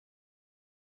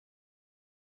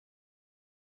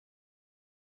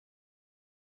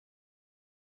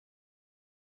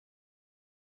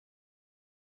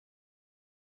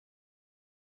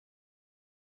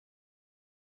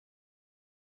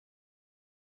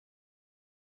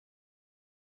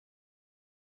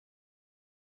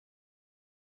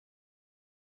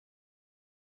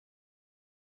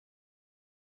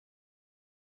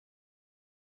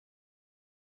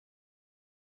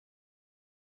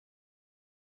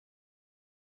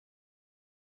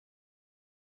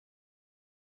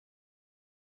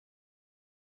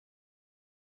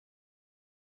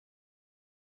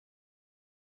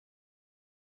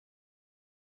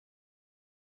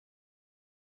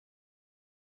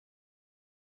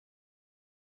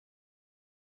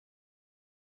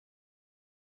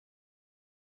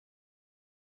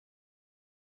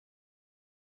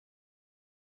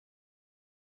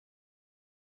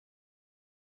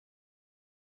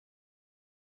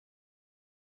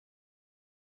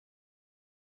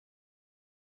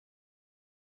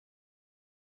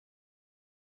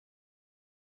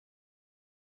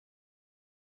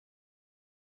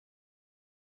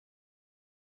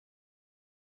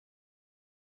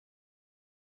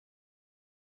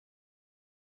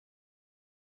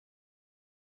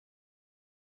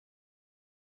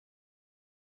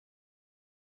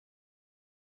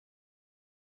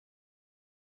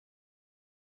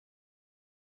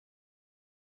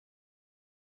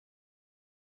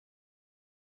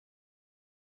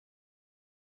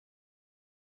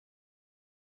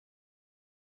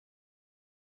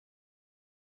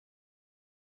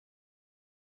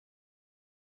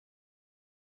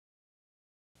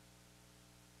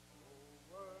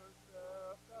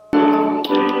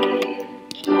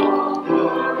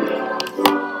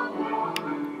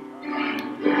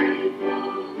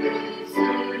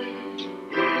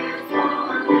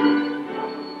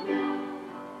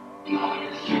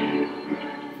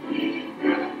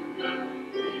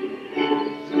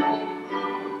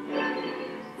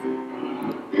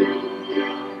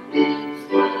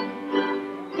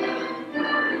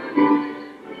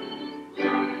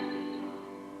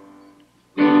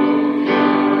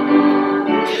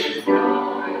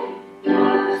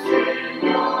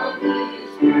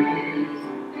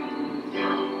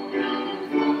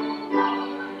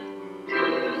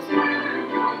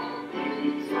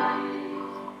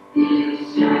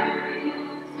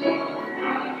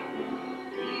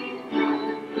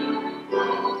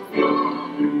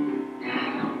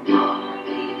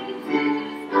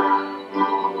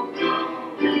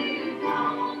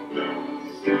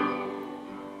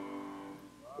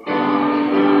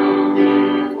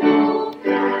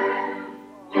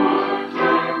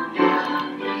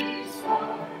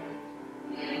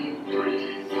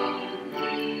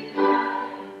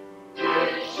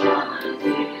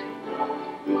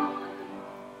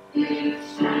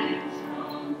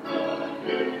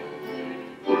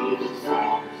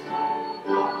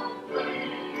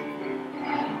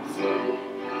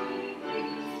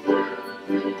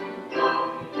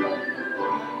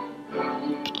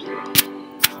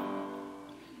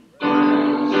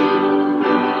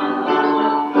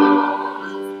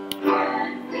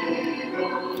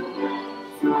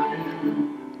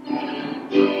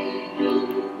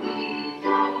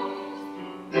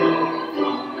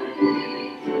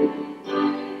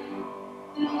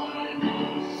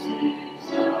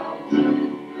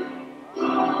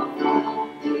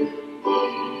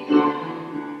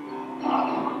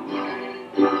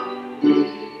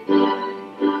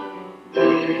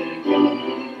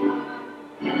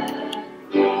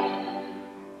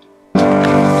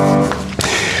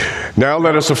Now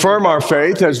let us affirm our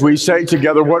faith as we say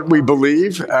together what we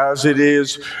believe, as it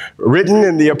is written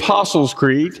in the Apostles'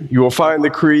 Creed. You will find the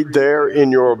creed there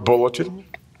in your bulletin.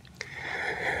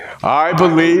 I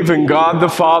believe in God the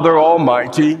Father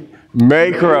Almighty,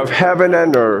 maker of heaven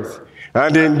and earth,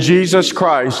 and in Jesus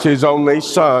Christ, his only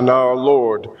Son, our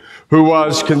Lord, who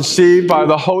was conceived by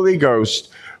the Holy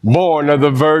Ghost, born of the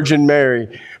Virgin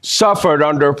Mary, suffered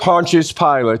under Pontius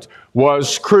Pilate,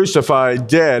 was crucified,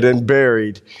 dead, and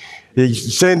buried. He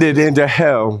descended into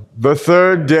hell. The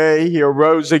third day he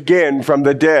arose again from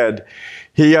the dead.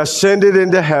 He ascended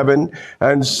into heaven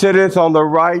and sitteth on the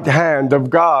right hand of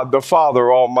God the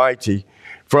Father Almighty.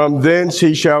 From thence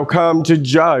he shall come to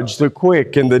judge the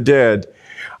quick and the dead.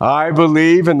 I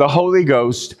believe in the Holy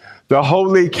Ghost, the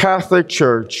holy Catholic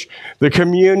Church, the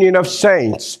communion of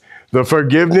saints, the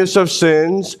forgiveness of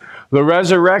sins, the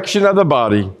resurrection of the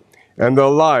body, and the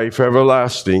life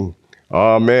everlasting.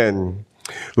 Amen.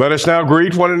 Let us now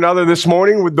greet one another this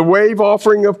morning with the wave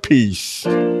offering of peace.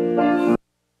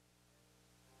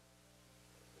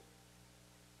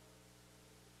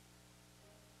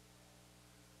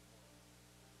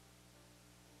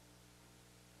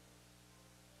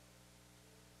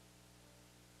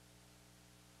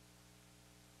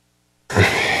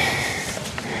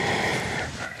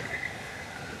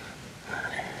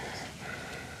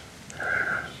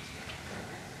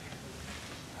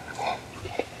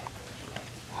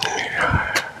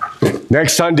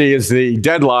 Next Sunday is the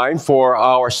deadline for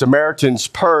our Samaritan's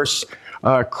Purse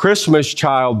Christmas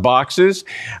child boxes.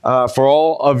 For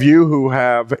all of you who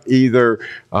have either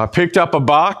picked up a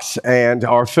box and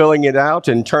are filling it out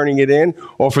and turning it in,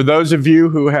 or for those of you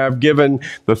who have given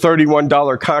the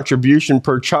 $31 contribution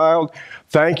per child,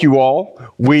 thank you all.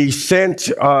 We sent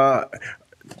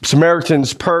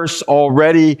Samaritan's Purse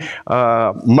already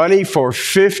money for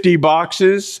 50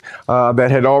 boxes that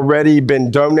had already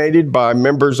been donated by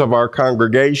members of our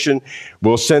congregation.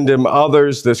 We'll send them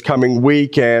others this coming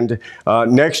week and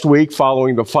next week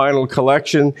following the final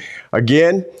collection.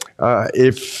 Again,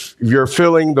 if you're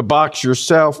filling the box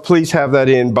yourself, please have that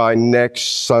in by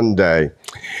next Sunday.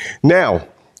 Now,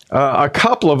 a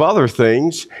couple of other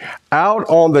things. Out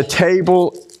on the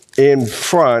table in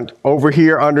front, over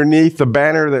here underneath the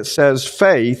banner that says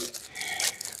faith,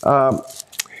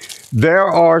 there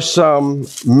are some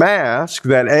masks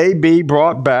that AB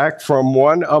brought back from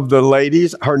one of the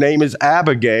ladies. Her name is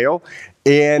Abigail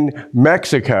in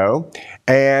Mexico.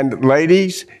 And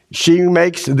ladies, she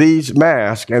makes these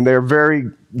masks, and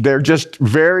they're just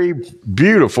very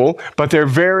beautiful, but they're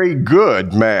very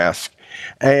good masks.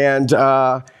 And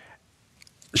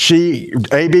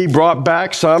AB brought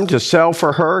back some to sell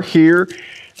for her here.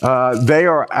 They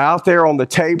are out there on the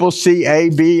table. See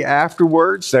AB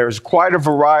afterwards. There's quite a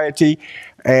variety,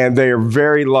 and they are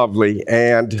very lovely.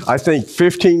 And I think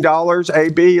 $15,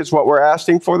 AB, is what we're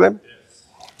asking for them.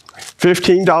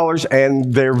 $15,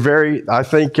 and they're I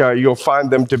think you'll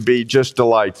find them to be just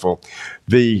delightful.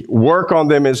 The work on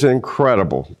them is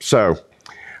incredible. So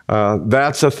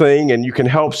that's a thing, and you can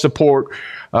help support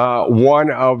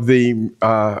one of the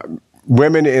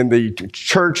women in the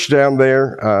church down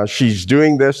there. She's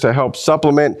doing this to help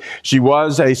supplement. She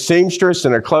was a seamstress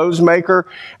and a clothes maker,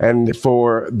 and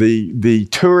for the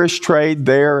tourist trade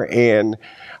there in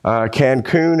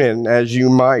Cancun, and as you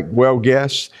might well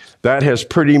guess, that has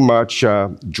pretty much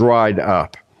dried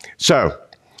up. So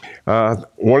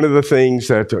one of the things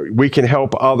that we can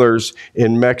help others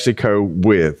in Mexico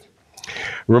with.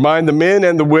 Remind the men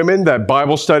and the women that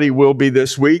Bible study will be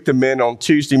this week. The men on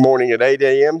Tuesday morning at 8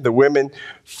 a.m., the women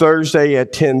Thursday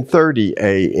at 10:30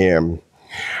 a.m.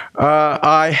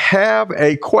 I have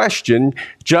a question,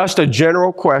 just a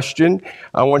general question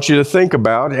I want you to think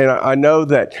about. And I know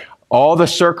that all the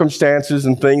circumstances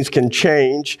and things can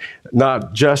change,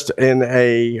 not just in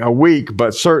a week,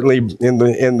 but certainly in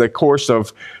the course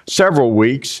of several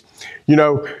weeks. You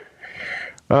know,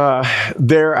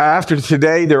 After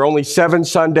today, there are only 7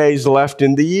 Sundays left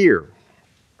in the year.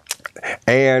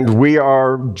 And we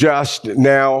are just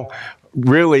now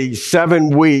really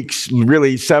 7 weeks,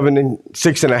 really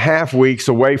 6.5 weeks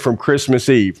away from Christmas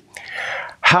Eve.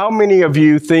 How many of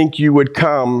you think you would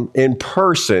come in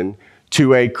person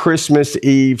to a Christmas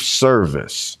Eve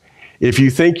service? If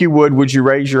you think you would you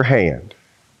raise your hand?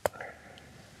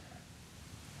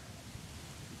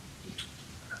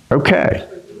 Okay,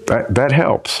 that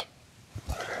helps.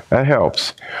 That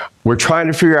helps. We're trying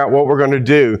to figure out what we're going to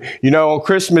do. You know, on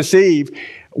Christmas Eve,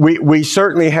 we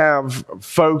certainly have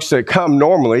folks that come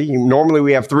normally. Normally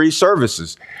we have 3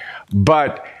 services.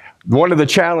 But one of the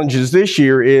challenges this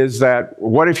year is that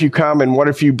what if you come and what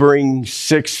if you bring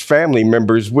 6 family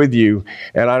members with you,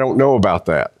 and I don't know about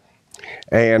that.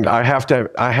 And I have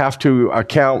to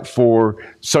account for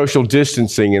social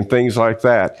distancing and things like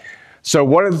that. So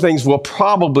one of the things we'll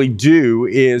probably do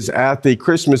is at the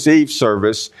Christmas Eve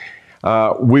service,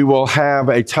 we will have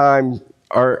a time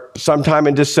or sometime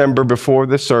in December before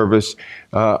the service,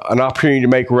 an opportunity to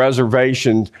make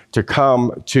reservations to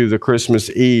come to the Christmas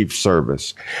Eve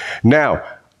service. Now,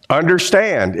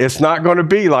 understand, it's not going to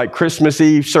be like Christmas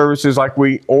Eve services like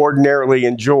we ordinarily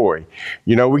enjoy.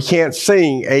 You know, we can't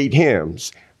sing 8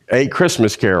 hymns, 8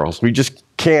 Christmas carols. We just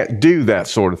can't do that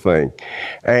sort of thing.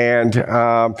 And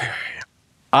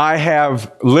I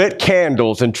have lit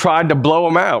candles and tried to blow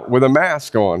them out with a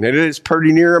mask on. It is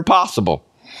pretty near impossible.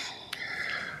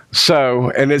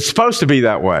 So, and it's supposed to be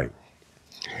that way.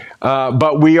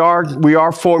 But we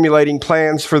are formulating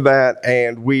plans for that,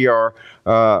 and we'll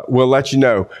let you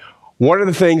know. One of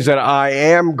the things that I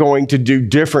am going to do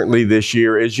differently this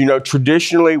year is, you know,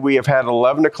 traditionally we have had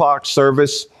 11 o'clock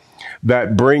service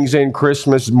that brings in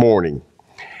Christmas morning.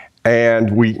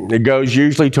 And it goes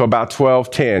usually to about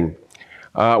 12:10.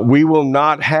 We will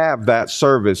not have that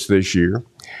service this year,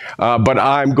 but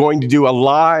I'm going to do a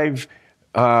live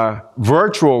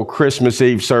virtual Christmas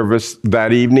Eve service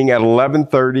that evening at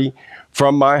 11:30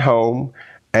 from my home,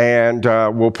 and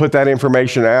we'll put that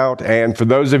information out. And for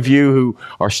those of you who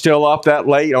are still up that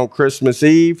late on Christmas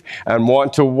Eve and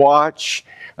want to watch,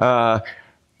 I'll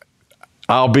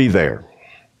be there.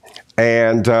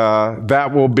 And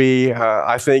that will be,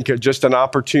 I think, just an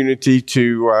opportunity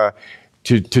to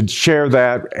share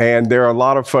that. And there are a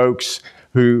lot of folks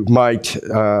who might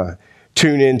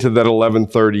tune into that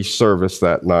 11:30 service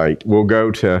that night. We'll go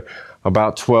to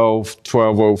about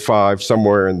 12:05,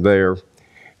 somewhere in there,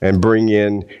 and bring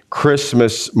in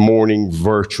Christmas morning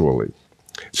virtually.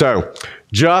 So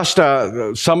just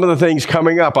some of the things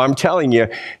coming up. I'm telling you,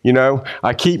 you know,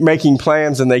 I keep making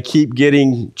plans and they keep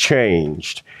getting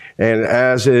changed. And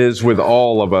as it is with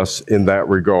all of us in that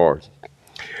regard.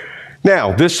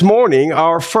 Now, this morning,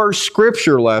 our first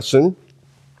scripture lesson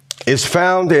is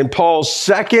found in Paul's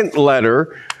second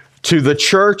letter to the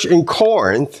church in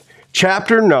Corinth,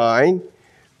 chapter 9,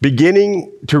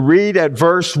 beginning to read at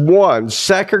verse 1,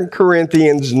 2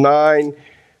 Corinthians 9,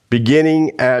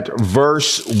 beginning at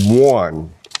verse 1.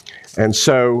 And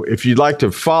so, if you'd like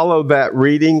to follow that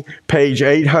reading, page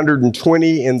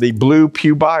 820 in the Blue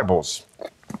Pew Bibles.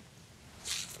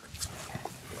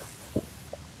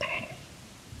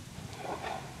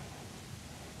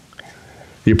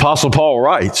 The Apostle Paul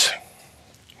writes,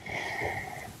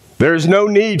 "There is no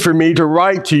need for me to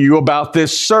write to you about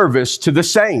this service to the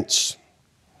saints,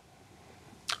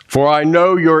 for I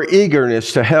know your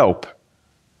eagerness to help,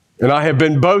 and I have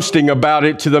been boasting about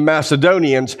it to the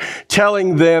Macedonians,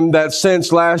 telling them that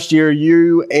since last year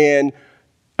you and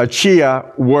Achaia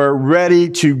were ready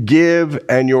to give,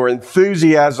 and your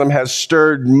enthusiasm has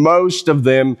stirred most of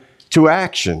them to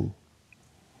action.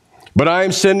 But I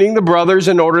am sending the brothers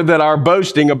in order that our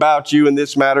boasting about you in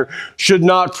this matter should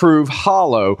not prove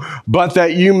hollow, but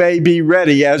that you may be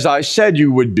ready as I said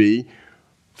you would be.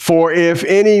 For if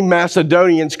any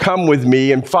Macedonians come with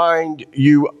me and find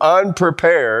you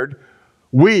unprepared,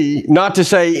 we, not to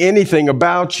say anything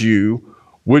about you,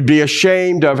 would be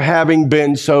ashamed of having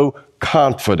been so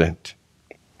confident.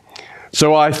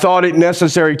 So I thought it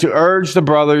necessary to urge the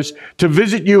brothers to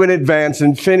visit you in advance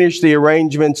and finish the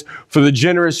arrangements for the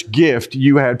generous gift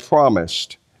you had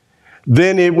promised.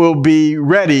 Then it will be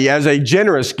ready as a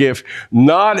generous gift,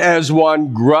 not as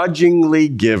one grudgingly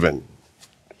given.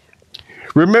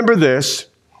 Remember this,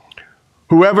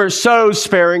 whoever sows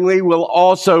sparingly will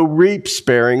also reap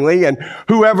sparingly, and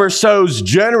whoever sows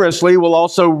generously will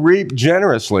also reap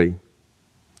generously.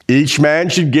 Each man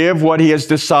should give what he has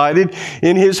decided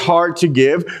in his heart to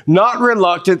give, not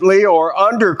reluctantly or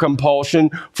under compulsion,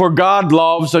 for God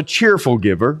loves a cheerful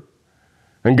giver.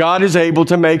 And God is able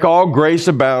to make all grace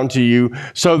abound to you,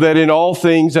 so that in all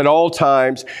things at all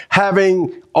times,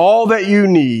 having all that you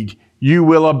need, you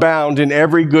will abound in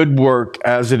every good work,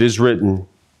 as it is written.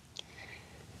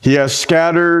 He has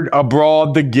scattered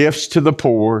abroad the gifts to the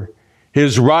poor.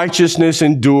 His righteousness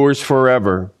endures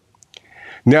forever.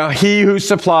 Now he who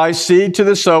supplies seed to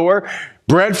the sower,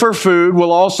 bread for food,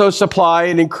 will also supply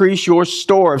and increase your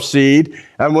store of seed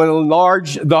and will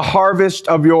enlarge the harvest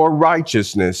of your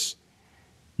righteousness.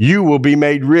 You will be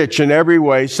made rich in every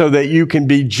way so that you can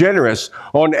be generous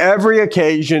on every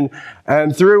occasion,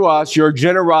 and through us your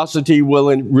generosity will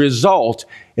result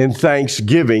in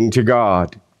thanksgiving to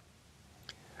God.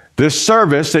 This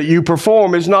service that you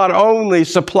perform is not only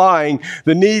supplying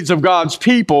the needs of God's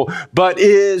people, but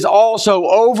is also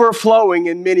overflowing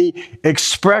in many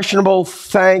expressionable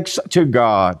thanks to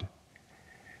God.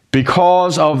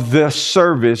 Because of this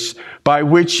service by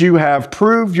which you have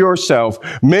proved yourself,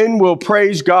 men will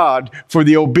praise God for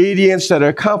the obedience that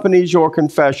accompanies your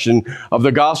confession of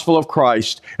the gospel of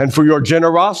Christ and for your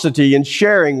generosity in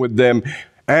sharing with them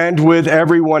and with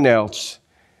everyone else.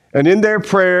 And in their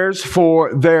prayers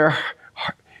for you,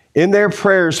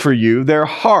 their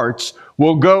hearts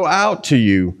will go out to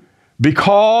you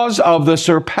because of the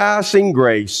surpassing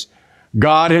grace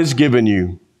God has given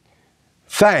you.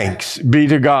 Thanks be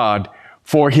to God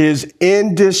for his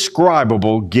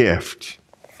indescribable gift.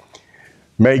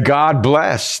 May God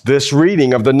bless this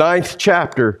reading of the 9th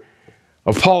chapter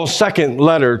of Paul's second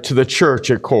letter to the church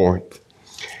at Corinth.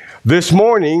 This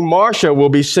morning, Marcia will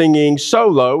be singing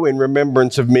solo in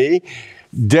remembrance of me.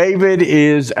 David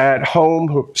is at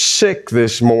home sick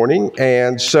this morning,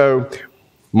 and so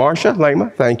Marcia,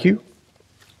 Lema, thank you.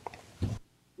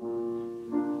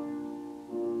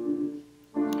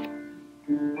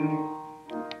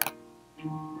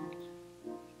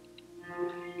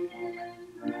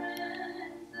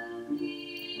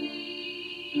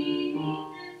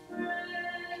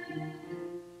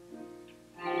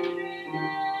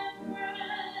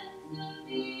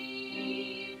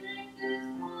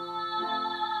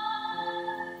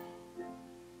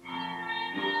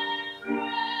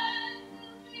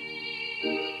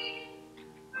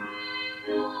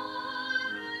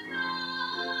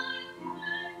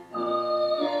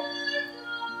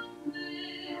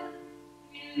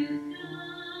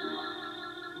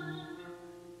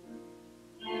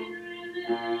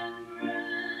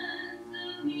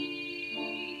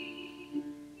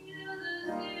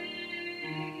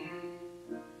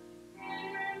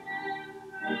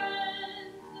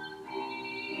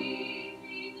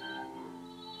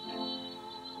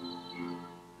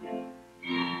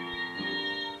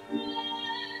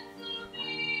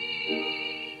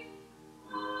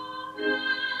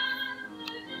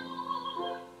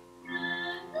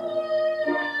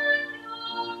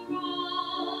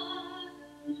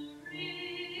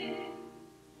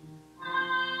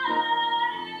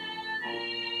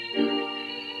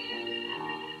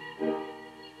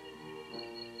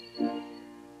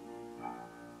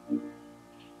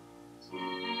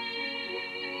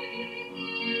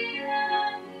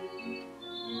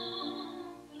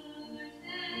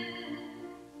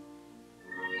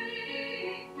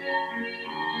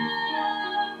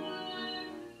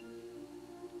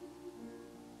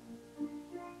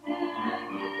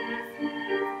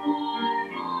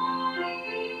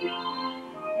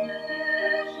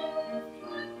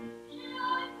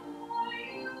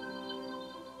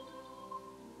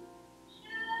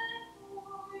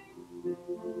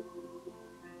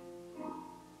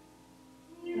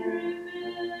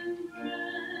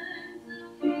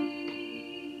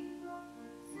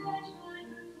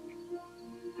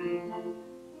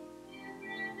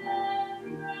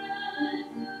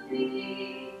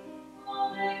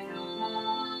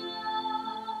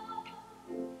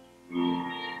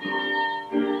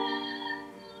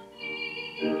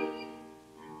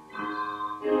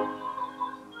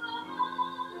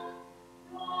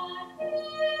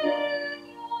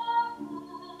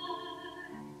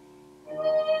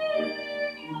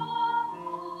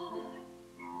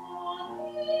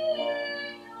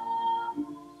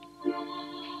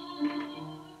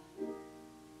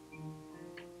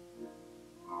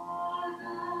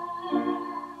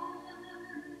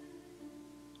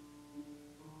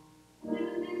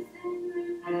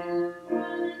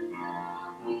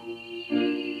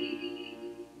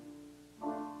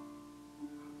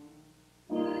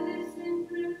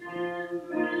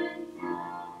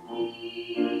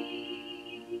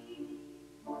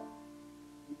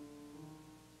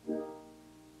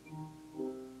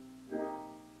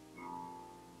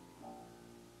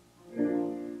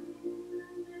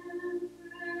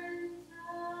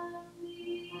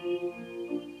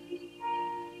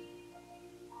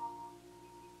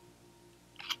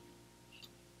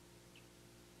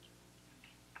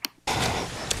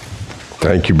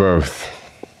 Thank you both.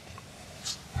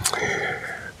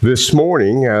 This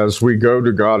morning, as we go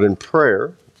to God in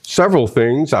prayer, several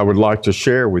things I would like to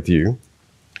share with you.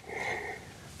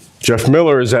 Jeff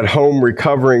Miller is at home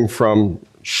recovering from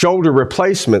shoulder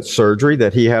replacement surgery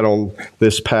that he had on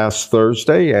this past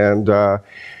Thursday, and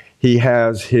he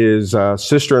has his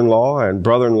sister-in-law and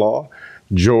brother-in-law,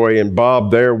 Joy and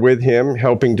Bob, there with him,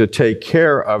 helping to take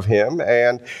care of him,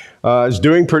 and is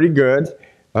doing pretty good.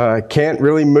 Can't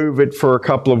really move it for a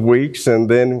couple of weeks and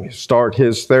then start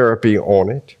his therapy on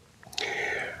it.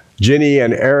 Jenny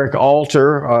and Eric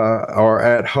Alter are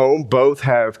at home. Both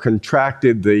have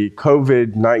contracted the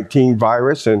COVID-19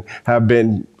 virus and have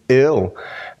been ill.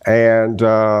 And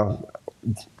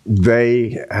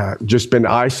they just been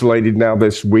isolated now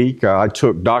this week. I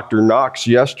took Dr. Knox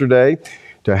yesterday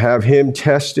to have him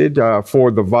tested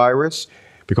for the virus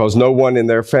because no one in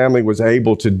their family was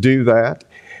able to do that.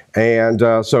 And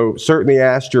so certainly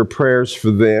asked your prayers for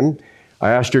them. I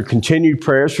asked your continued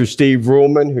prayers for Steve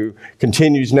Ruhlman, who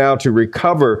continues now to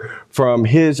recover from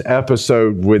his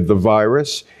episode with the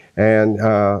virus. And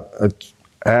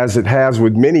as it has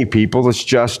with many people, it's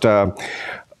just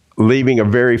leaving a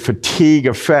very fatigue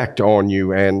effect on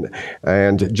you, and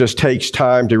it just takes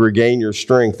time to regain your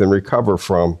strength and recover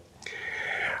from.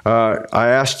 I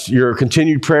asked your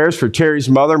continued prayers for Terry's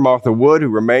mother, Martha Wood, who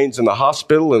remains in the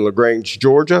hospital in LaGrange,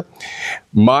 Georgia.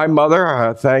 My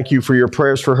mother, thank you for your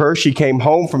prayers for her. She came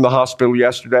home from the hospital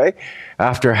yesterday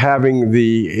after having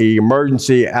the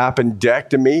emergency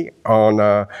appendectomy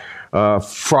on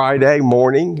Friday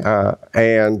morning,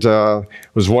 and it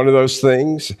was one of those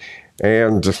things.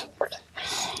 And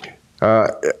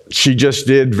she just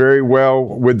did very well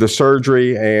with the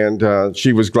surgery, and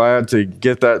she was glad to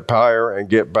get that pyre and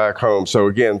get back home. So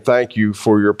again, thank you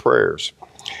for your prayers.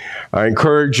 I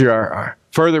encourage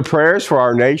further prayers for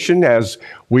our nation as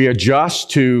we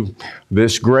adjust to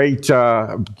this great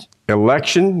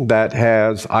election that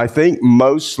has, I think,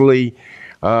 mostly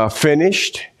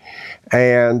finished.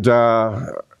 And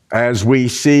as we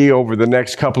see over the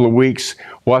next couple of weeks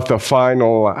what the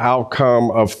final outcome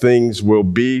of things will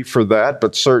be for that.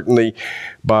 But certainly,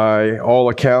 by all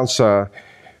accounts, Joe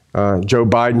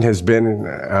Biden has been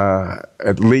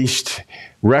at least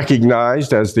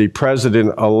recognized as the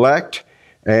president-elect.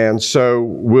 And so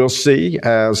we'll see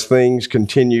as things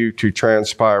continue to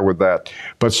transpire with that.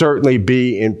 But certainly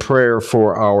be in prayer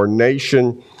for our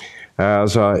nation,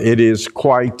 as it is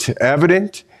quite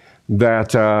evident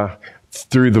that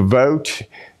through the vote,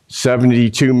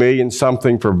 72 million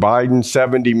something for Biden,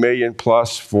 70 million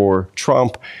plus for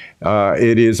Trump.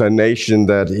 It is a nation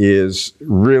that is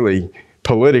really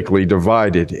politically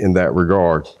divided in that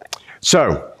regard.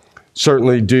 So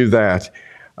certainly do that.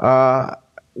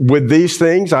 With these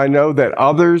things, I know that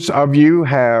others of you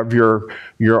have your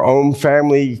own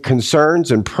family concerns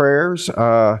and prayers.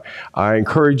 I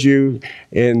encourage you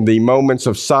in the moments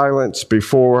of silence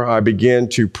before I begin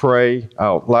to pray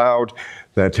out loud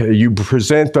that you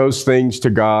present those things to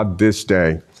God this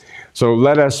day. So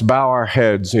let us bow our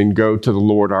heads and go to the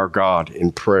Lord our God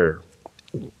in prayer.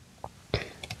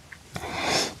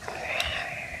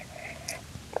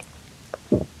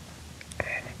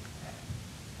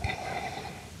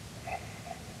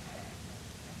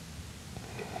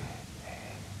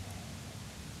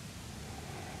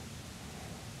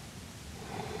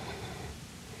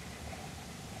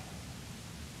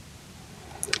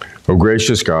 Oh,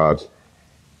 gracious God,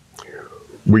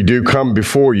 we do come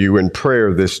before you in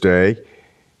prayer this day,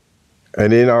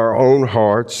 and in our own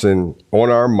hearts and on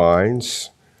our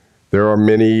minds, there are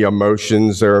many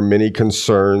emotions, there are many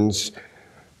concerns,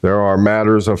 there are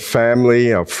matters of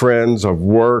family, of friends, of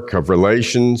work, of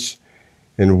relations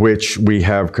in which we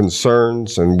have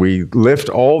concerns, and we lift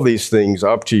all these things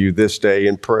up to you this day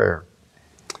in prayer.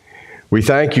 We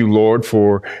thank you, Lord,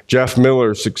 for Jeff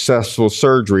Miller's successful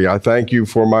surgery. I thank you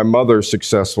for my mother's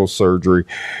successful surgery.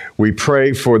 We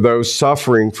pray for those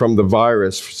suffering from the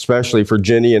virus, especially for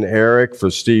Jenny and Eric,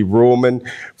 for Steve Ruhlman,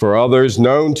 for others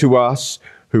known to us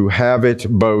who have it,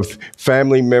 both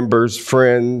family members,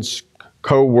 friends,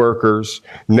 co-workers,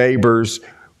 neighbors.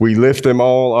 We lift them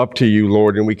all up to you,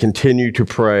 Lord, and we continue to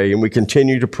pray. And we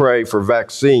continue to pray for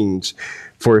vaccines,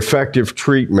 for effective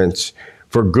treatments,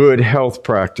 for good health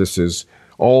practices.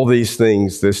 All these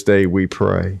things this day we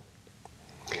pray.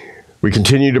 We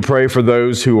continue to pray for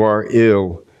those who are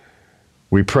ill.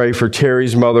 We pray for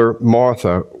Terry's mother,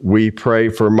 Martha. We pray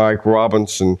for Mike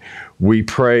Robinson. We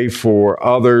pray for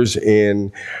others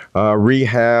in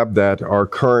rehab that are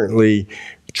currently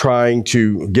trying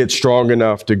to get strong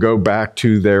enough to go back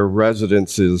to their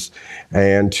residences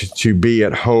and to be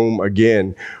at home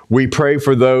again. We pray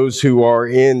for those who are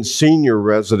in senior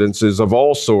residences of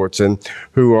all sorts and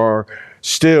who are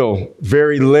still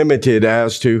very limited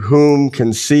as to whom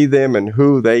can see them and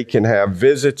who they can have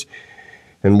visit.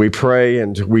 And we pray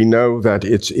and we know that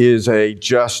it is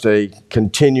just a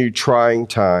continued trying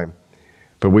time,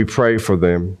 but we pray for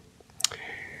them.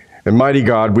 And mighty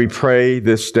God, we pray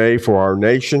this day for our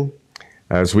nation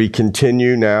as we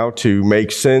continue now to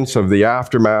make sense of the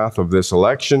aftermath of this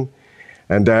election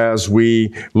and as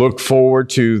we look forward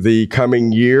to the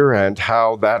coming year and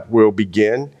how that will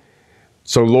begin.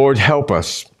 So Lord, help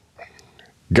us,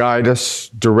 guide us,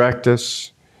 direct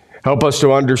us, help us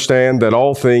to understand that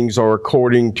all things are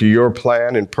according to your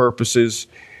plan and purposes,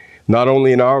 not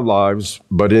only in our lives,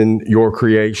 but in your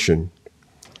creation.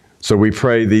 So we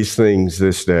pray these things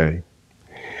this day.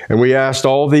 And we asked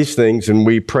all these things and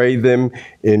we pray them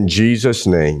in Jesus'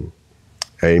 name.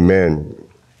 Amen.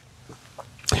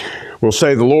 We'll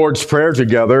say the Lord's Prayer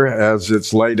together as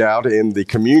it's laid out in the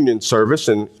communion service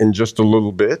in just a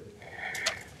little bit.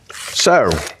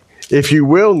 So, if you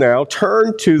will now,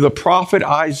 turn to the prophet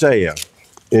Isaiah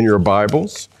in your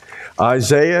Bibles.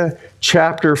 Isaiah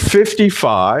chapter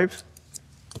 55.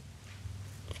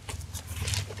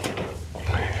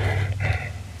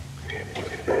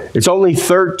 It's only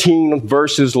 13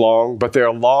 verses long, but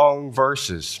they're long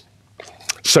verses.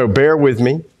 So bear with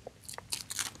me.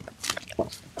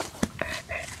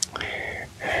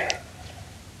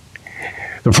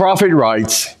 The prophet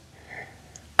writes,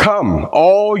 "Come,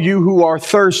 all you who are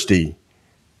thirsty,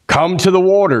 come to the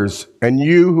waters, and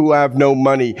you who have no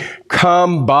money,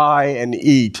 come buy and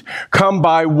eat. Come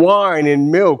buy wine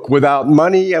and milk without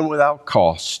money and without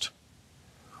cost.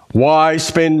 Why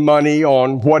spend money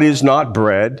on what is not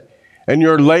bread, and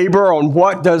your labor on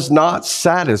what does not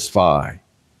satisfy?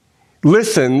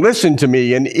 Listen to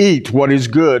me and eat what is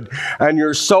good, and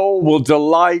your soul will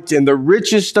delight in the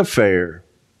richest of fare.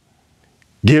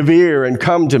 Give ear and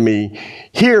come to me.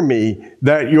 Hear me,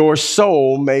 that your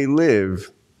soul may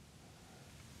live.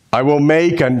 I will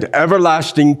make an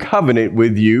everlasting covenant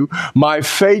with you, my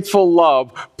faithful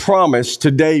love promised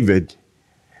to David.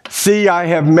 See, I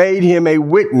have made him a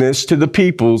witness to the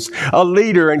peoples, a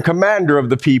leader and commander of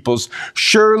the peoples.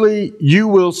 Surely you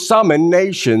will summon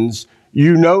nations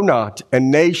you know not,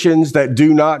 and nations that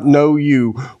do not know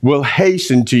you will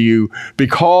hasten to you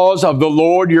because of the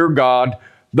Lord your God,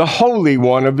 the Holy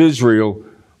One of Israel,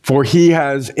 for he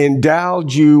has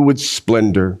endowed you with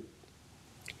splendor.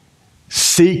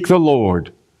 Seek the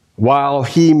Lord while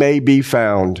he may be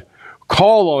found.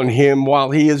 Call on him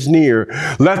while he is near.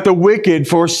 Let the wicked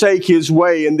forsake his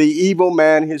way and the evil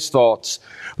man his thoughts.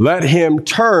 Let him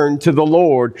turn to the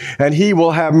Lord, and he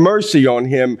will have mercy on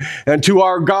him, and to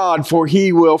our God, for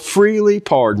he will freely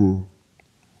pardon.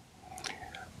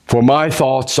 For my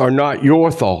thoughts are not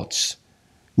your thoughts,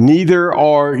 neither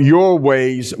are your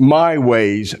ways my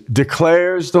ways,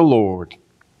 declares the Lord.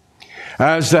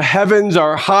 As the heavens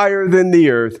are higher than the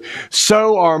earth,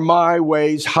 so are my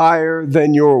ways higher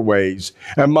than your ways,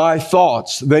 and my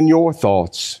thoughts than your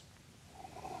thoughts.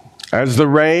 As the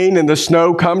rain and the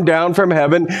snow come down from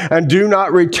heaven and do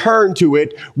not return to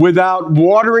it without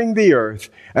watering the earth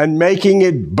and making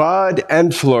it bud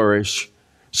and flourish,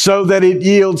 so that it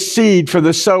yields seed for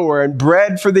the sower and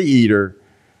bread for the eater,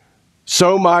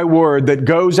 so my word that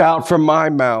goes out from my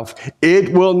mouth,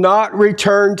 it will not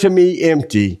return to me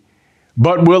empty,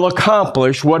 but will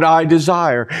accomplish what I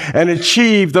desire and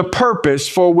achieve the purpose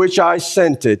for which I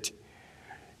sent it.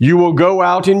 You will go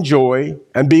out in joy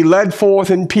and be led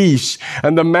forth in peace,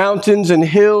 and the mountains and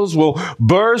hills will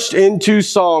burst into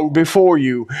song before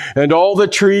you, and all the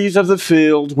trees of the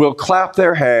field will clap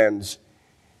their hands.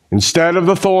 Instead of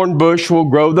the thorn bush will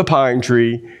grow the pine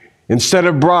tree. Instead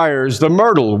of briars, the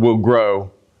myrtle will grow.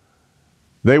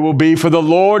 They will be for the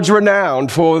Lord's renown,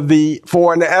 for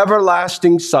an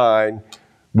everlasting sign,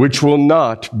 which will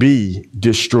not be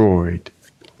destroyed."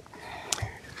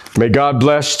 May God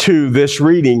bless, too, this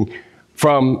reading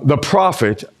from the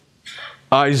prophet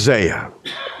Isaiah.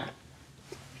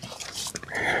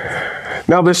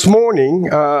 Now, this morning,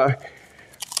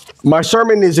 my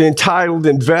sermon is entitled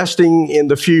Investing in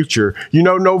the Future. You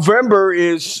know,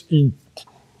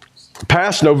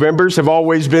 past Novembers have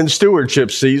always been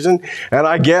stewardship season, and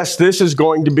I guess this is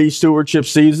going to be stewardship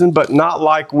season, but not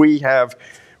like we have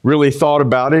really thought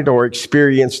about it or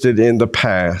experienced it in the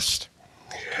past.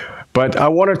 But I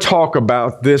want to talk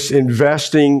about this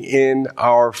investing in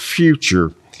our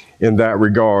future in that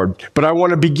regard. But I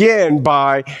want to begin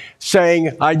by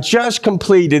saying I just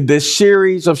completed this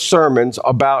series of sermons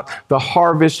about the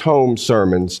Harvest Home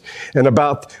sermons and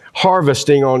about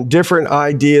harvesting on different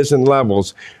ideas and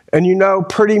levels. And you know,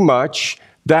 pretty much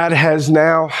that has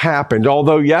now happened.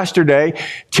 Although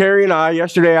Terry and I,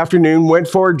 yesterday afternoon, went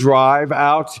for a drive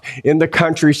out in the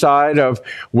countryside of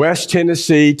West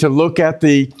Tennessee to look at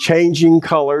the changing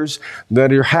colors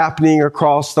that are happening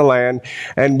across the land.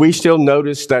 And we still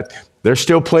notice that there's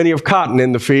still plenty of cotton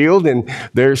in the field and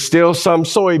there's still some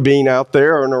soybean out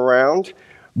there and around.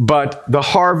 But the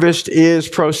harvest is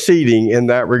proceeding in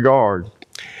that regard.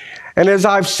 And as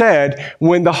I've said,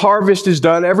 when the harvest is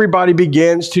done, everybody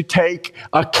begins to take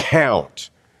account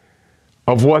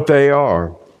of what they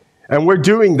are. And we're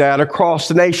doing that across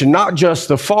the nation, not just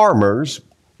the farmers,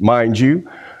 mind you,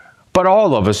 but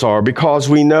all of us are, because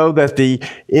we know that the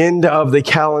end of the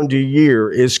calendar year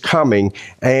is coming.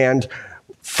 And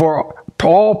for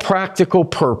all practical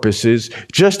purposes,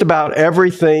 just about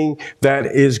everything that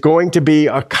is going to be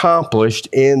accomplished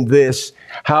in this,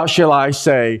 how shall I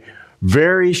say,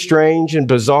 very strange and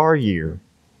bizarre year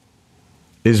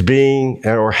is being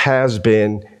or has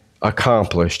been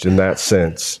accomplished in that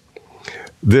sense.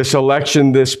 This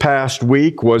election this past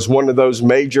week was one of those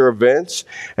major events,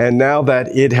 and now that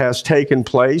it has taken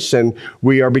place and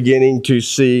we are beginning to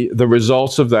see the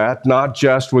results of that, not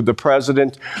just with the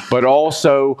president, but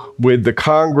also with the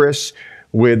Congress,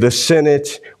 with the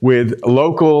Senate, with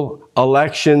local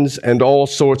elections and all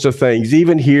sorts of things.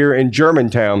 Even here in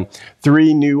Germantown,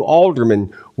 3 new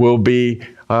aldermen will be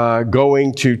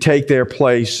going to take their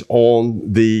place on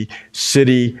the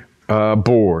city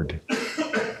board.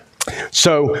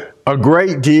 So a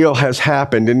great deal has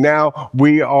happened, and now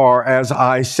we are, as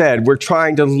I said, we're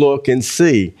trying to look and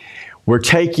see. We're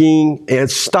taking a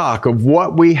stock of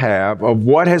what we have, of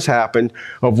what has happened,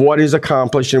 of what is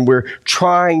accomplished, and we're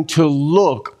trying to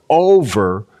look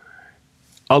over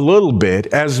a little bit,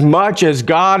 as much as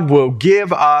God will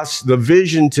give us the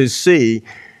vision to see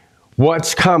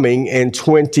what's coming in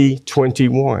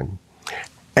 2021.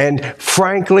 And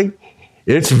frankly,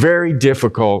 it's very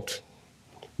difficult,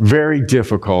 very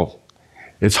difficult.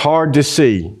 It's hard to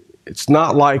see. It's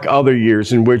not like other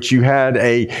years in which you had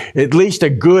at least a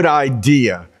good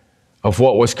idea of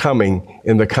what was coming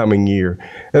in the coming year.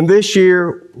 And this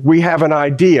year, we have an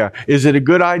idea. Is it a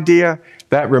good idea?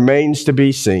 That remains to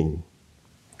be seen.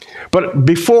 But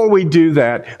before we do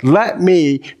that, let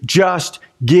me just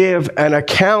give an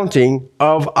accounting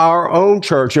of our own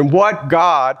church and what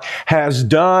God has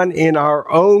done in our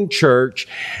own church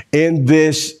in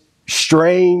this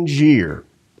strange year.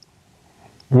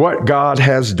 What God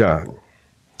has done.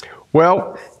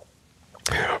 Well,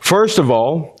 first of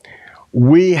all,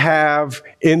 we have,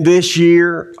 in this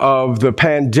year of the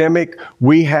pandemic,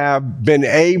 we have been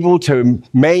able to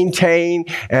maintain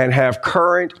and have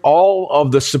current all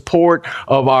of the support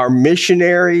of our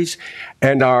missionaries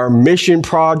and our mission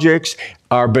projects,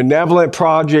 our benevolent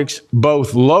projects,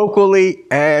 both locally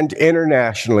and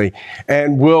internationally.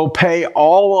 And we'll pay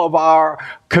all of our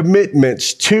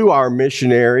commitments to our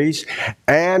missionaries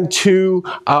and to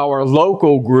our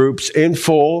local groups in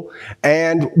full.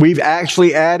 And we've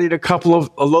actually added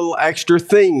a little extra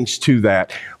things to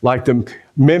that, like the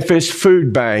Memphis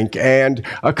Food Bank and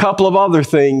a couple of other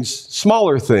things,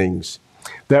 smaller things,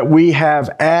 that we have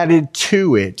added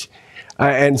to it.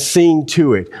 And seen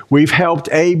to it. We've helped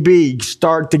AB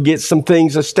start to get some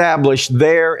things established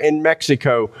there in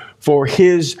Mexico for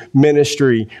his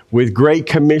ministry with Great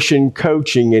Commission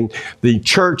coaching and the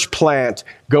church plant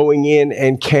going in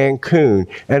Cancun,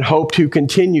 and hope to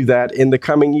continue that in the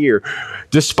coming year.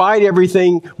 Despite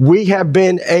everything, we have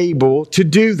been able to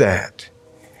do that.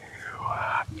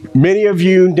 Many of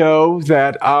you know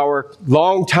that our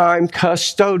longtime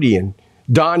custodian,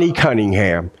 Donnie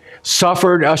Cunningham,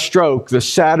 suffered a stroke the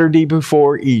Saturday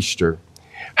before Easter,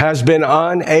 has been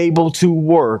unable to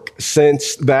work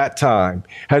since that time,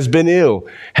 has been ill,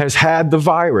 has had the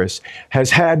virus, has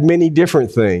had many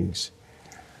different things.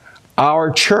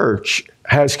 Our church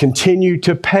has continued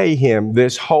to pay him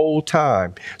this whole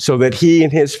time so that he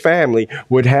and his family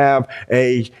would have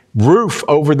a roof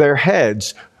over their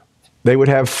heads. They would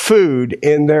have food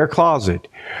in their closet.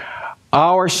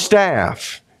 Our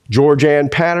staff, George Ann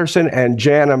Patterson and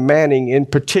Jana Manning in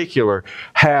particular,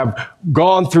 have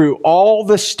gone through all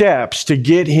the steps to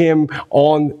get him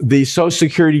on the Social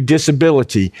Security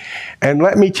disability. And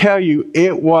let me tell you,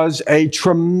 it was a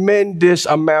tremendous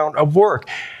amount of work.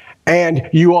 And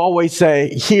you always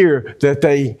say here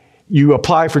that you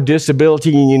apply for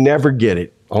disability and you never get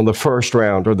it on the first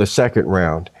round or the second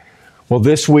round. Well,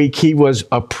 this week he was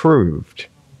approved.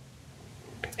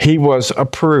 He was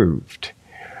approved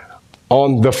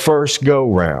on the first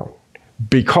go-round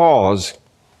because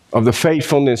of the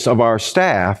faithfulness of our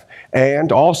staff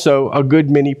and also a good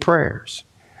many prayers.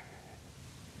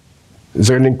 It's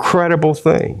an incredible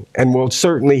thing and will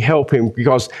certainly help him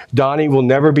because Donnie will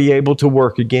never be able to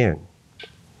work again.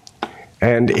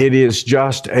 And it is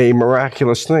just a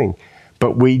miraculous thing.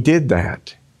 But we did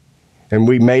that, and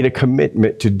we made a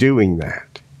commitment to doing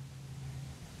that.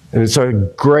 And it's a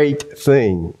great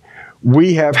thing.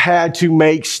 We have had to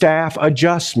make staff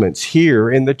adjustments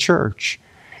here in the church,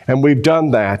 and we've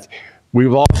done that.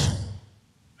 We've lost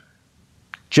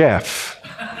Jeff,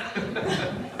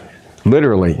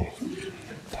 literally.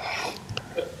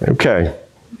 Okay.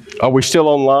 Are we still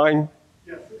online?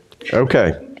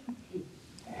 Okay.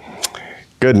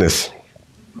 Goodness.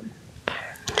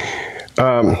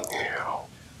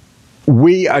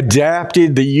 We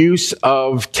adapted the use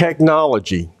of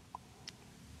technology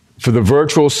for the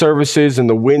virtual services and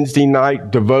the Wednesday night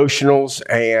devotionals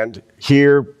and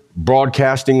here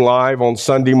broadcasting live on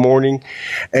Sunday morning.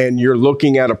 And you're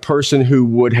looking at a person who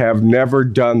would have never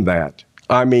done that.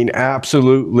 I mean,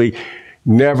 absolutely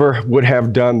never would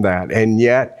have done that. And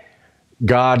yet,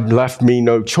 God left me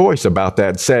no choice about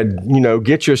that. Said,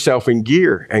 get yourself in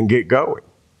gear and get going.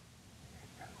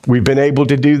 We've been able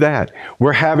to do that.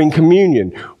 We're having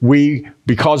communion.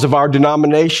 Because of our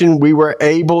denomination, we were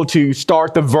able to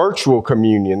start the virtual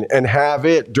communion and have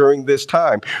it during this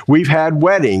time. We've had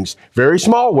weddings, very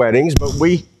small weddings, but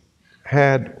we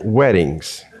had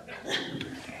weddings.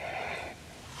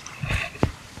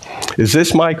 Is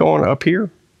this mic on up here?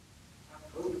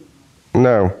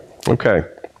 No. Okay.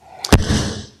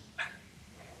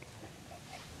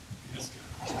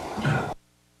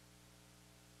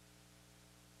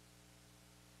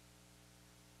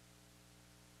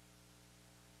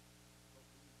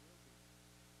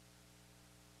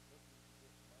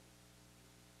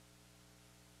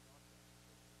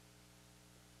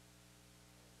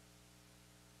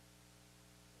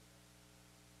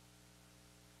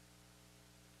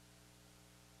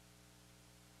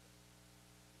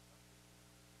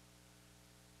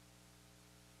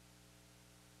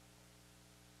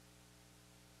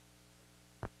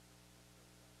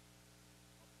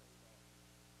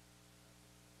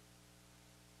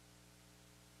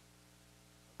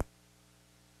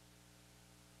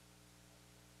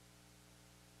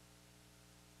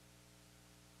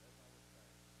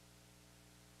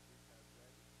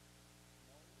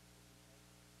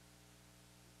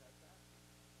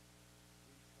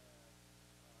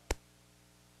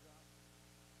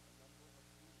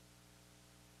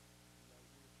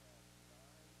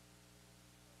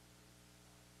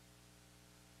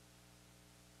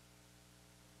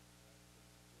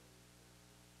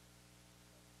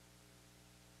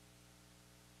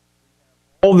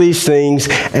 All these things,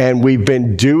 and we've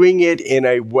been doing it in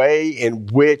a way in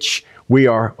which we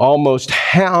are almost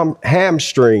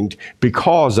hamstringed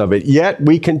because of it, yet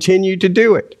we continue to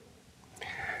do it.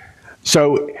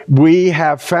 So we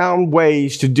have found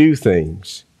ways to do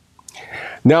things.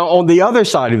 Now, on the other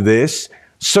side of this,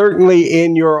 certainly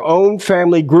in your own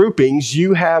family groupings,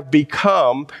 you have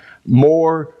become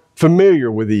more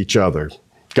familiar with each other.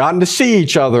 Gotten to see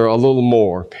each other a little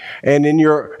more. And in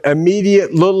your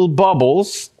immediate little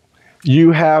bubbles,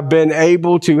 you have been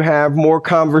able to have more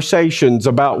conversations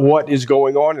about what is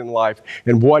going on in life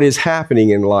and what is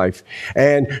happening in life.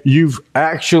 And you've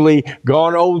actually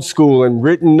gone old school and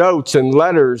written notes and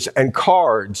letters and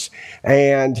cards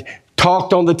and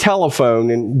talked on the telephone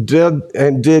and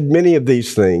did many of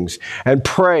these things and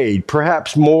prayed,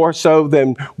 perhaps more so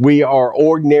than we are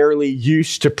ordinarily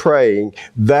used to praying.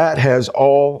 That has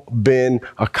all been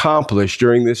accomplished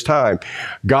during this time.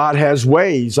 God has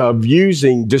ways of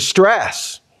using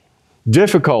distress,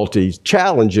 difficulties,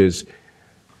 challenges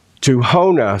to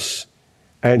hone us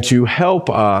and to help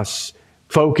us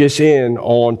focus in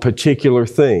on particular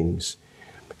things.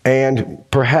 And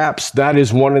perhaps that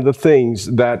is one of the things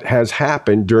that has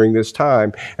happened during this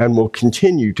time and will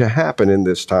continue to happen in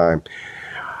this time.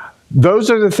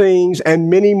 Those are the things and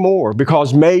many more,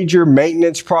 because major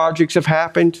maintenance projects have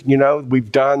happened. We've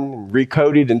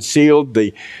recoated and sealed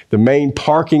the main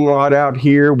parking lot out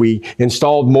here. We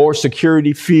installed more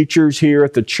security features here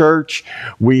at the church.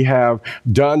 We have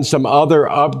done some other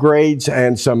upgrades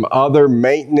and some other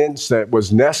maintenance that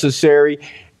was necessary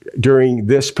during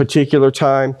this particular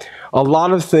time. A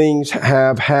lot of things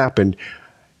have happened,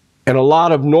 and a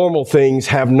lot of normal things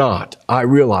have not. I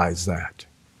realize that.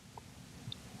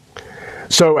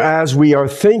 So as we are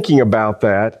thinking about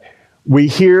that, we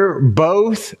hear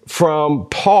both from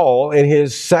Paul in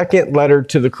his second letter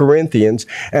to the Corinthians,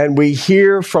 and we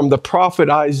hear from the prophet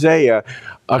Isaiah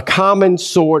a common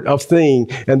sort of thing,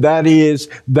 and that is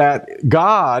that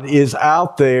God is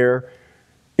out there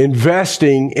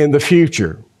investing in the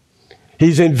future.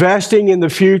 He's investing in the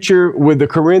future with the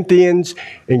Corinthians,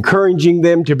 encouraging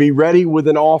them to be ready with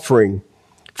an offering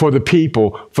for the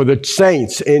people, for the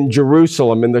saints in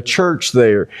Jerusalem and the church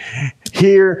there.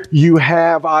 Here you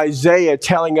have Isaiah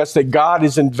telling us that God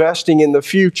is investing in the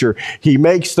future. He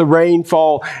makes the rain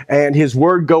fall and his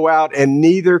word go out and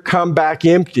neither come back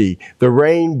empty. The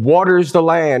rain waters the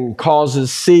land,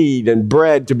 causes seed and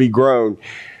bread to be grown.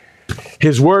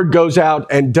 His word goes out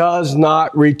and does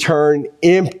not return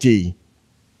empty.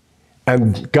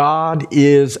 And God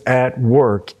is at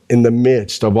work in the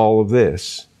midst of all of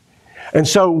this. And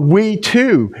so we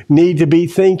too need to be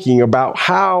thinking about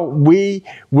how we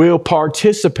will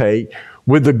participate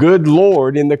with the good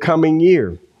Lord in the coming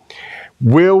year.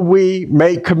 Will we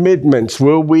make commitments?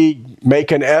 Will we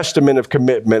make an estimate of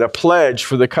commitment, a pledge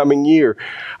for the coming year?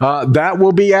 That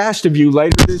will be asked of you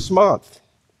later this month.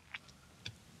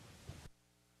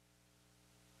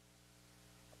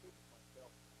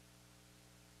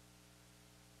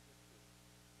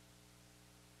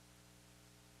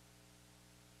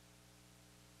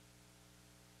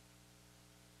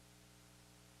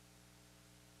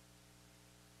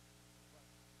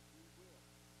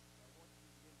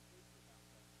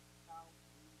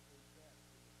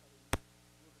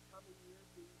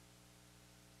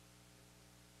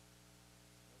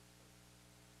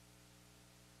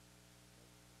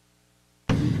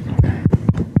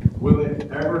 Will it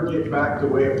ever get back the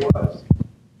way it was?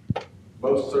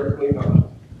 Most certainly not.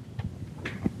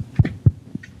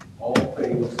 All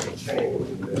things change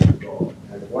in this regard.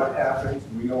 And what happens,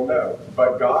 we don't know.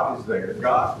 But God is there.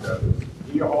 God knows.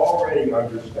 He already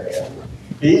understands.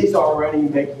 He's already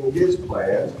making his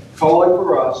plans, calling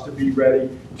for us to be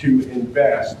ready to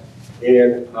invest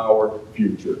in our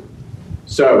future.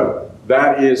 So,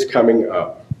 that is coming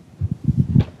up.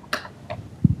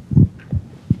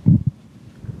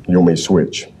 You want me to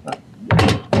switch?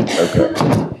 Okay.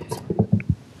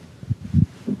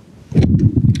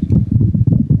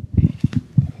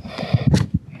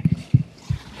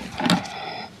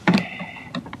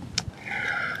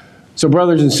 So,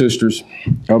 brothers and sisters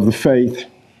of the faith,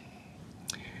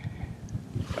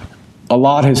 a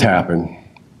lot has happened,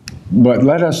 but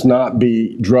let us not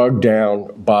be drugged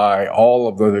down by all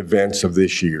of the events of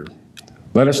this year.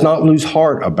 Let us not lose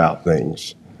heart about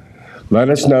things. Let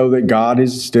us know that God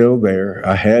is still there,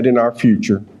 ahead in our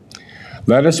future.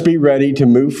 Let us be ready to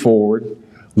move forward.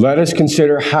 Let us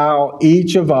consider how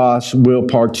each of us will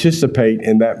participate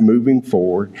in that moving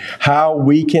forward, how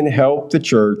we can help the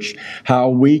church, how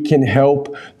we can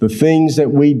help the things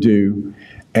that we do,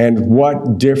 and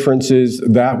what differences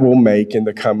that will make in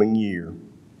the coming year.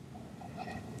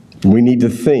 We need to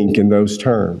think in those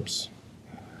terms.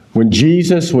 When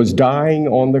Jesus was dying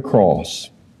on the cross,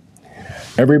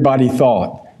 everybody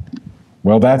thought,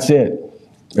 well, that's it.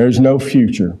 There's no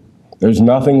future. There's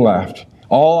nothing left.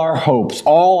 All our hopes,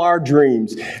 all our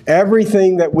dreams,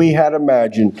 everything that we had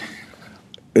imagined,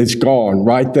 it's gone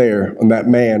right there on that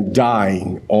man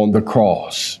dying on the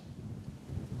cross.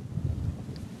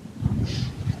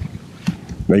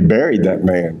 They buried that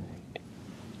man,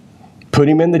 put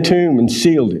him in the tomb and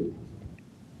sealed it.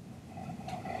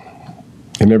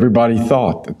 And everybody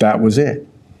thought that that was it.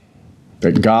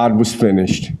 That God was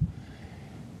finished,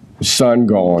 the Son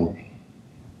gone.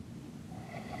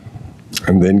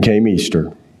 And then came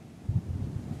Easter.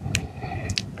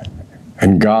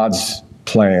 And God's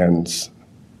plans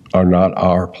are not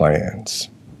our plans.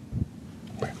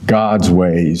 God's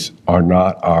ways are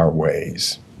not our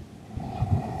ways.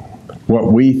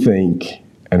 What we think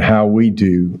and how we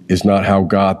do is not how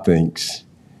God thinks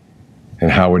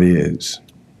and how it is.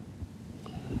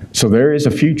 So there is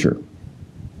a future.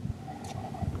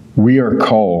 We are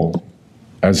called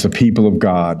as the people of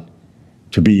God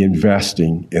to be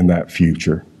investing in that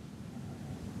future.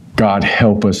 God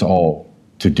help us all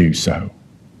to do so.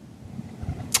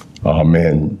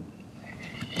 Amen.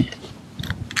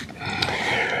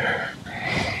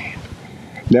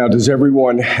 Now, does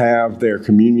everyone have their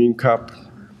communion cup?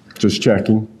 Just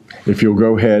checking. If you'll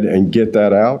go ahead and get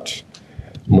that out.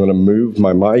 I'm going to move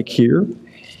my mic here.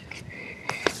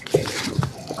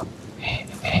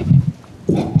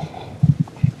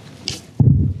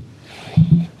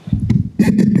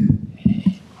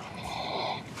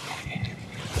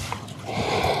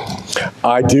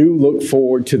 I do look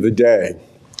forward to the day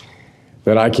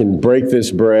that I can break this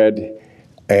bread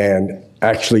and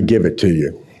actually give it to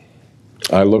you.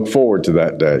 I look forward to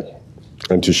that day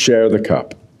and to share the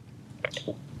cup.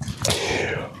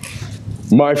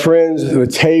 My friends, the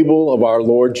table of our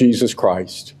Lord Jesus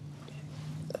Christ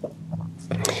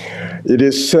It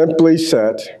is simply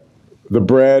set, the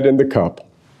bread and the cup.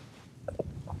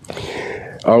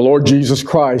 Our Lord Jesus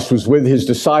Christ was with his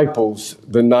disciples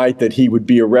the night that he would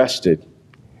be arrested.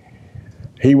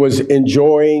 He was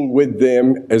enjoying with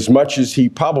them as much as he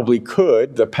probably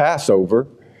could the Passover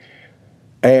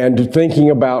and thinking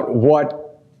about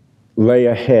what lay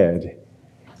ahead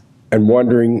and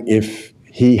wondering if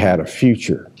he had a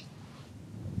future.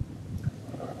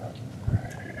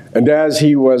 And as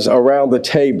he was around the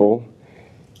table,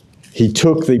 he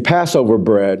took the Passover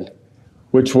bread,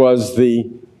 which was the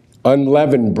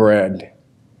unleavened bread,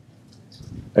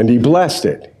 and he blessed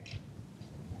it.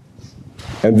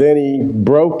 And then he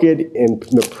broke it in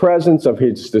the presence of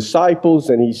his disciples,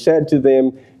 and he said to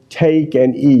them, "Take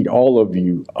and eat, all of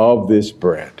you, of this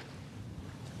bread."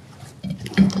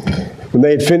 When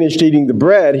they had finished eating the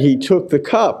bread, he took the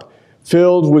cup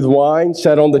filled with wine,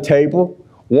 set on the table,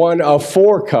 one of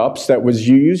 4 cups that was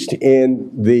used in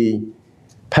the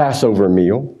Passover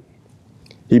meal.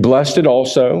 He blessed it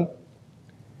also,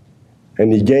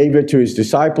 and he gave it to his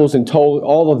disciples and told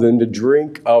all of them to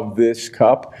drink of this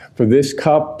cup. For this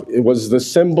cup, it was the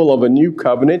symbol of a new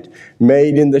covenant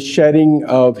made in the shedding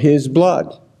of his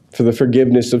blood for the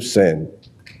forgiveness of sin.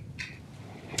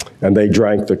 And they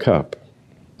drank the cup.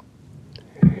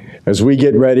 As we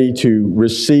get ready to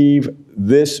receive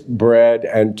this bread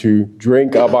and to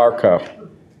drink of our cup,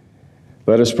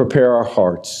 let us prepare our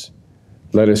hearts.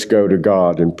 Let us go to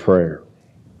God in prayer.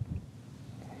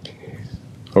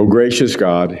 O gracious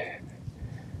God,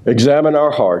 examine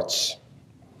our hearts.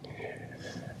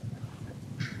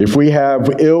 If we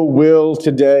have ill will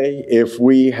today, if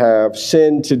we have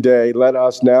sinned today, let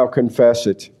us now confess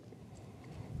it.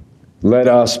 Let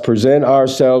us present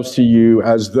ourselves to you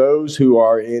as those who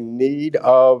are in need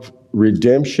of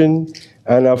redemption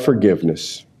and of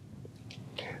forgiveness,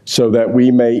 so that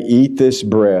we may eat this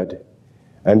bread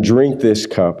and drink this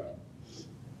cup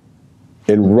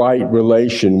in right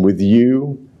relation with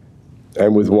you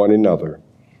and with one another.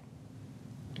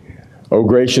 O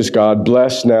gracious God,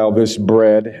 bless now this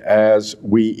bread as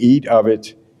we eat of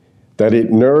it, that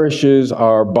it nourishes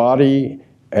our body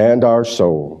and our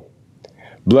soul.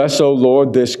 Bless, O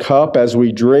Lord, this cup as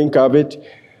we drink of it,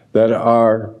 that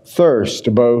our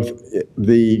thirst, both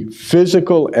the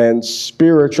physical and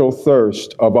spiritual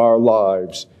thirst of our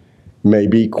lives, may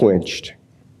be quenched.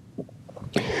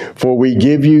 For we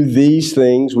give you these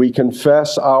things, we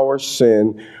confess our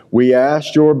sin, we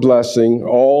ask your blessing,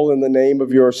 all in the name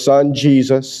of your Son,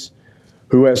 Jesus,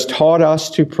 who has taught us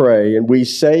to pray, and we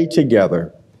say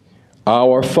together,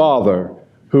 Our Father,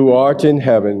 who art in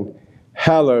heaven,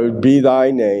 hallowed be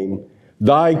thy name.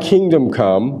 Thy kingdom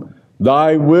come,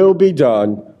 thy will be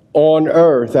done, on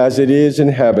earth as it is in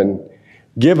heaven.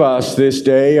 Give us this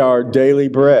day our daily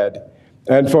bread,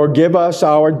 and forgive us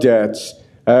our debts,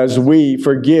 as we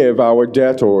forgive our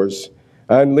debtors.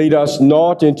 And lead us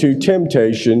not into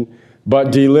temptation,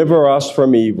 but deliver us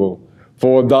from evil.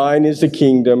 For thine is the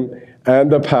kingdom,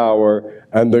 and the power,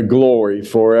 and the glory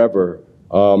forever.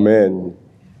 Amen.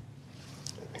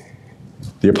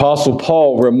 The Apostle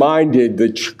Paul reminded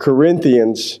the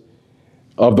Corinthians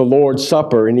of the Lord's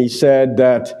Supper, and he said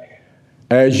that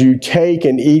as you take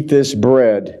and eat this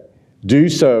bread, do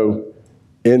so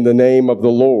in the name of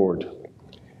the Lord.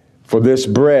 For this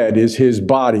bread is his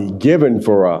body given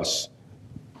for us.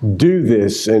 Do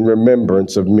this in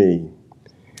remembrance of me.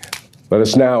 Let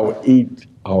us now eat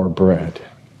our bread.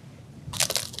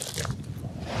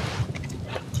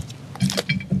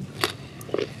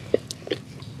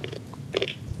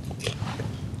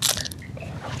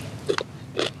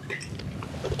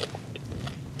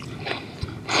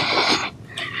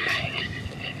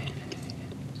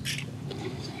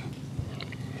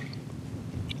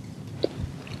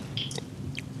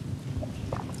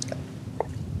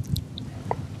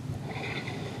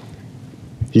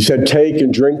 He said, "Take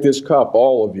and drink this cup,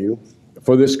 all of you,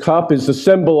 for this cup is the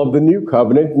symbol of the new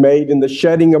covenant made in the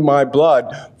shedding of my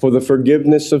blood for the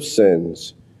forgiveness of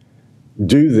sins.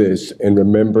 Do this in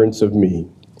remembrance of me."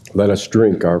 Let us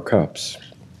drink our cups.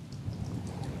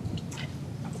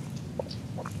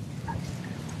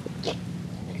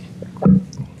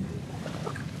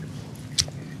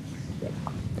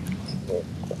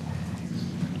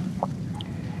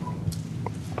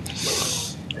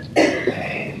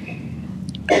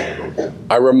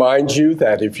 I remind you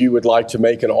that if you would like to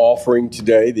make an offering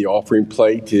today, the offering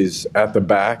plate is at the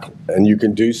back, and you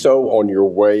can do so on your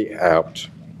way out.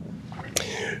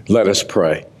 Let us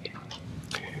pray.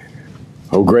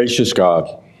 Oh, gracious God,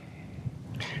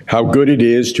 how good it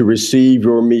is to receive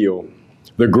your meal,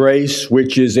 the grace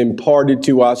which is imparted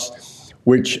to us,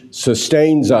 which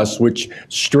sustains us, which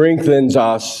strengthens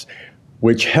us,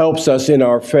 which helps us in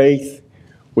our faith,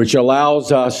 which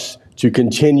allows us to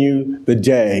continue the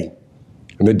day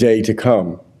and the day to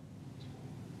come.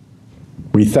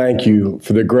 We thank you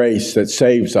for the grace that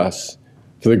saves us,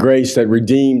 for the grace that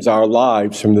redeems our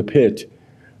lives from the pit,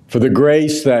 for the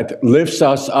grace that lifts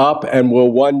us up and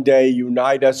will one day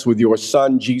unite us with your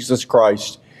Son, Jesus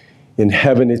Christ, in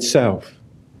heaven itself.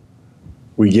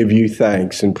 We give you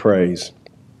thanks and praise.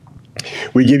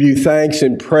 We give you thanks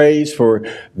and praise for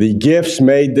the gifts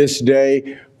made this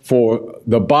day, for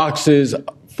the boxes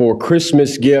for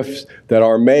Christmas gifts that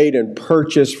are made and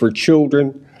purchased for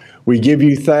children. We give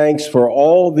you thanks for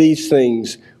all these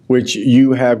things which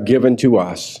you have given to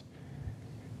us.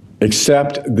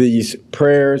 Accept these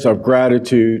prayers of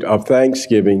gratitude, of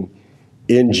thanksgiving,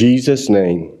 in Jesus'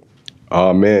 name.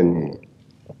 Amen.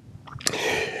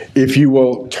 If you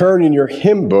will turn in your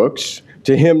hymn books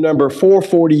to hymn number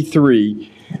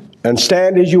 443 and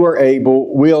stand as you are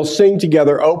able, we'll sing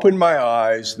together, "Open My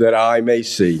Eyes That I May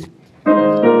See."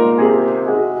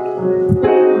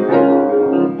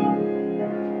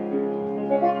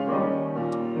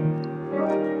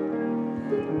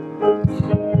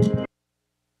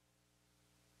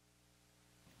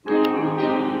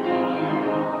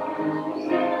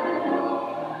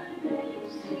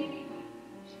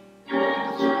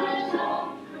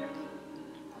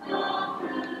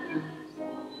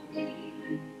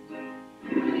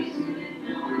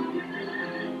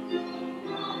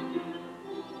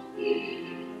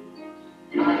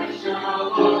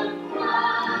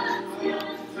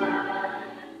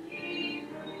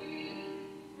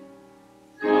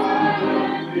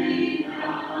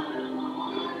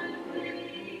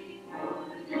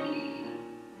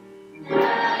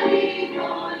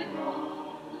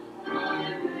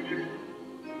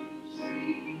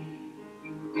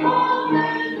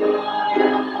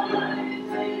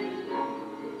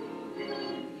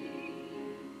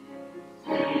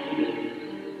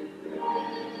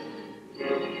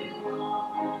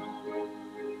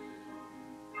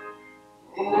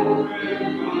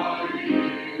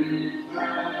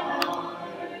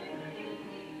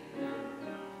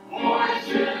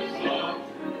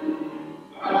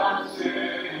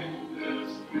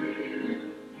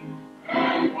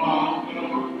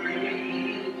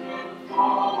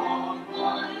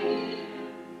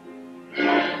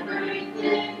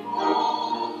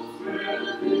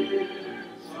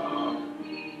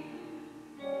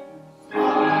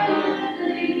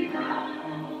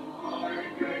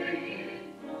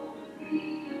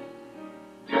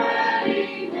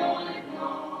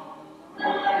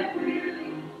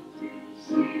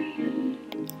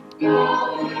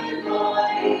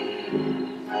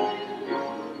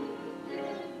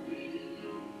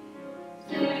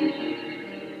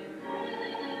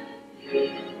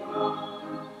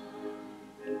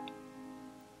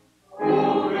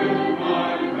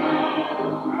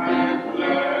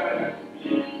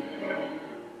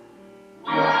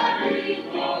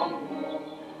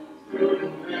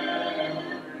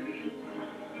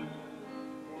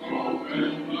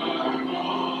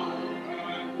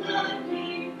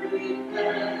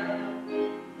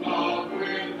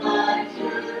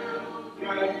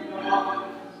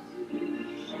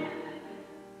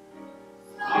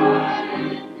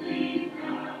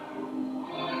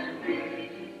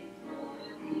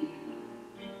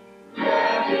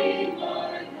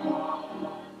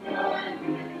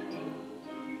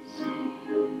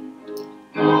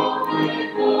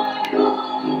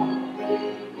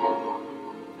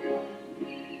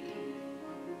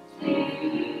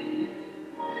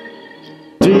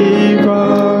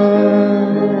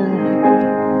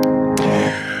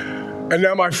 And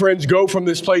now, my friends, go from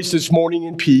this place this morning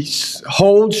in peace.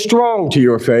 Hold strong to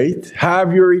your faith.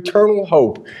 Have your eternal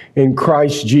hope in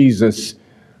Christ Jesus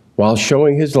while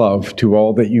showing his love to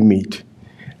all that you meet.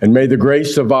 And may the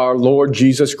grace of our Lord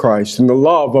Jesus Christ and the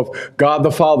love of God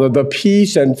the Father, the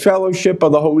peace and fellowship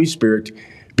of the Holy Spirit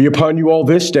be upon you all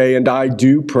this day, and I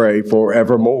do pray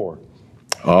forevermore.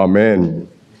 Amen.